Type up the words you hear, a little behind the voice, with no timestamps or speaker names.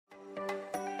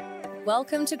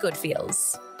Welcome to Good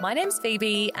Feels. My name's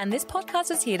Phoebe, and this podcast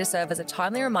is here to serve as a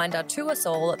timely reminder to us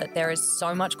all that there is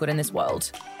so much good in this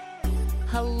world.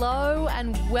 Hello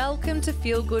and welcome to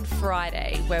Feel Good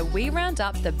Friday, where we round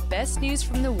up the best news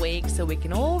from the week so we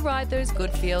can all ride those good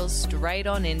feels straight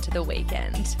on into the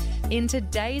weekend. In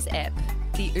today's ep,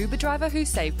 the Uber driver who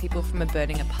saved people from a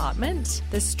burning apartment,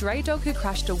 the stray dog who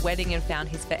crashed a wedding and found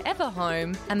his forever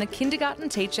home, and the kindergarten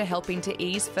teacher helping to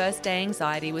ease first day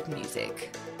anxiety with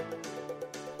music.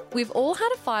 We've all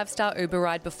had a 5-star Uber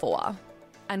ride before,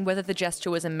 and whether the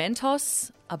gesture was a Mentos,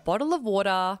 a bottle of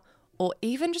water, or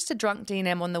even just a drunk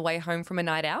D&M on the way home from a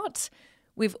night out,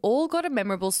 we've all got a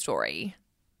memorable story.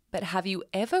 But have you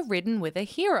ever ridden with a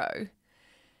hero?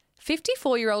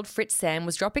 54-year-old Fritz Sam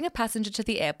was dropping a passenger to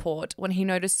the airport when he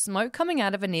noticed smoke coming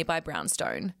out of a nearby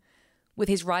brownstone. With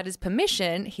his rider's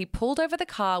permission, he pulled over the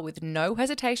car with no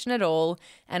hesitation at all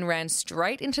and ran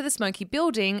straight into the smoky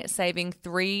building, saving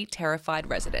 3 terrified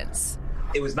residents.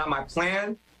 It was not my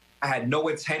plan. I had no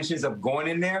intentions of going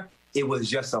in there. It was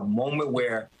just a moment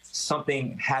where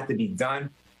something had to be done,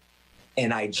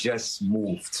 and I just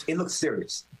moved. It looked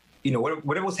serious. You know,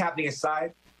 whatever was happening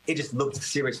inside, it just looked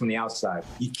serious from the outside.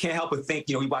 You can't help but think,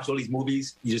 we watch all these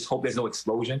movies, you just hope there's no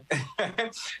explosion.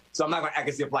 So I'm not going to act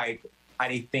as if, I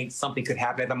didn't think something could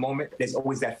happen at the moment. There's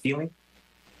always that feeling.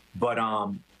 But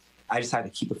I just had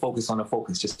to keep the focus on the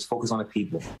focus, just focus on the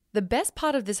people. The best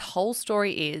part of this whole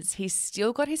story is he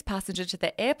still got his passenger to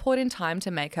the airport in time to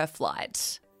make her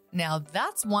flight. Now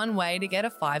that's one way to get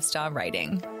a 5-star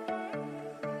rating.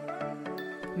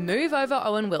 Move over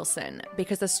Owen Wilson,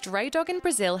 because a stray dog in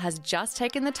Brazil has just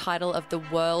taken the title of the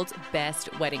world's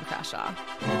best wedding crasher.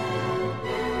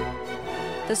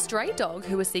 The stray dog,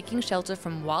 who was seeking shelter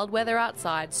from wild weather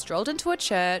outside, strolled into a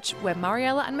church where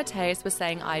Mariella and Mateus were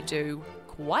saying I do,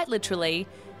 quite literally,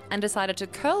 and decided to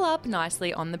curl up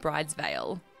nicely on the bride's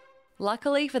veil.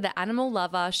 Luckily for the animal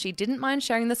lover, she didn't mind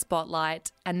sharing the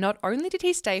spotlight, and not only did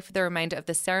he stay for the remainder of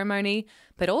the ceremony,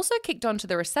 but also kicked on to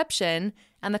the reception,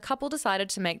 and the couple decided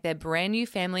to make their brand new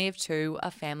family of 2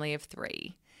 a family of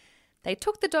 3. They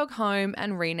took the dog home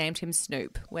and renamed him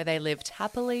Snoop, where they lived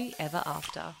happily ever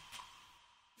after.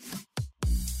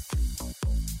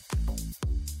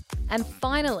 And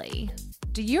finally,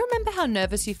 do you remember how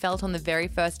nervous you felt on the very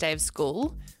first day of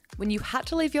school when you had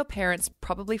to leave your parents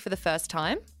probably for the first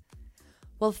time?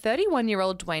 Well,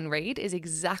 31-year-old Dwayne Reed is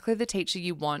exactly the teacher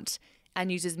you want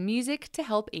and uses music to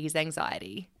help ease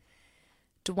anxiety.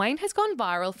 Dwayne has gone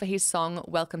viral for his song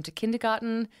Welcome to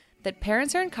Kindergarten that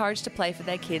parents are encouraged to play for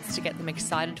their kids to get them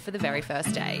excited for the very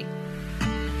first day.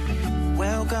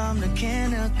 Welcome to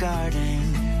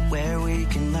kindergarten, where we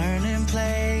can learn and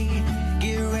play.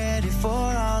 Get ready for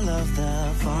all of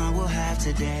the fun we'll have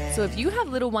today. So if you have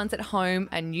little ones at home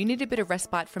and you need a bit of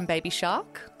respite from Baby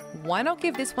Shark, why not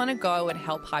give this one a go and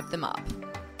help hype them up?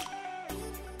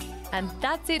 And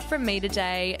that's it from me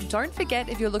today. Don't forget,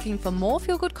 if you're looking for more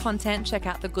feel-good content, check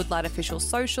out the Good Light official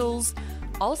socials.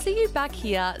 I'll see you back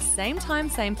here, same time,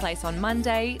 same place on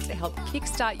Monday to help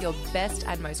kickstart your best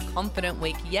and most confident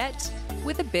week yet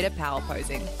with a bit of power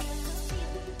posing.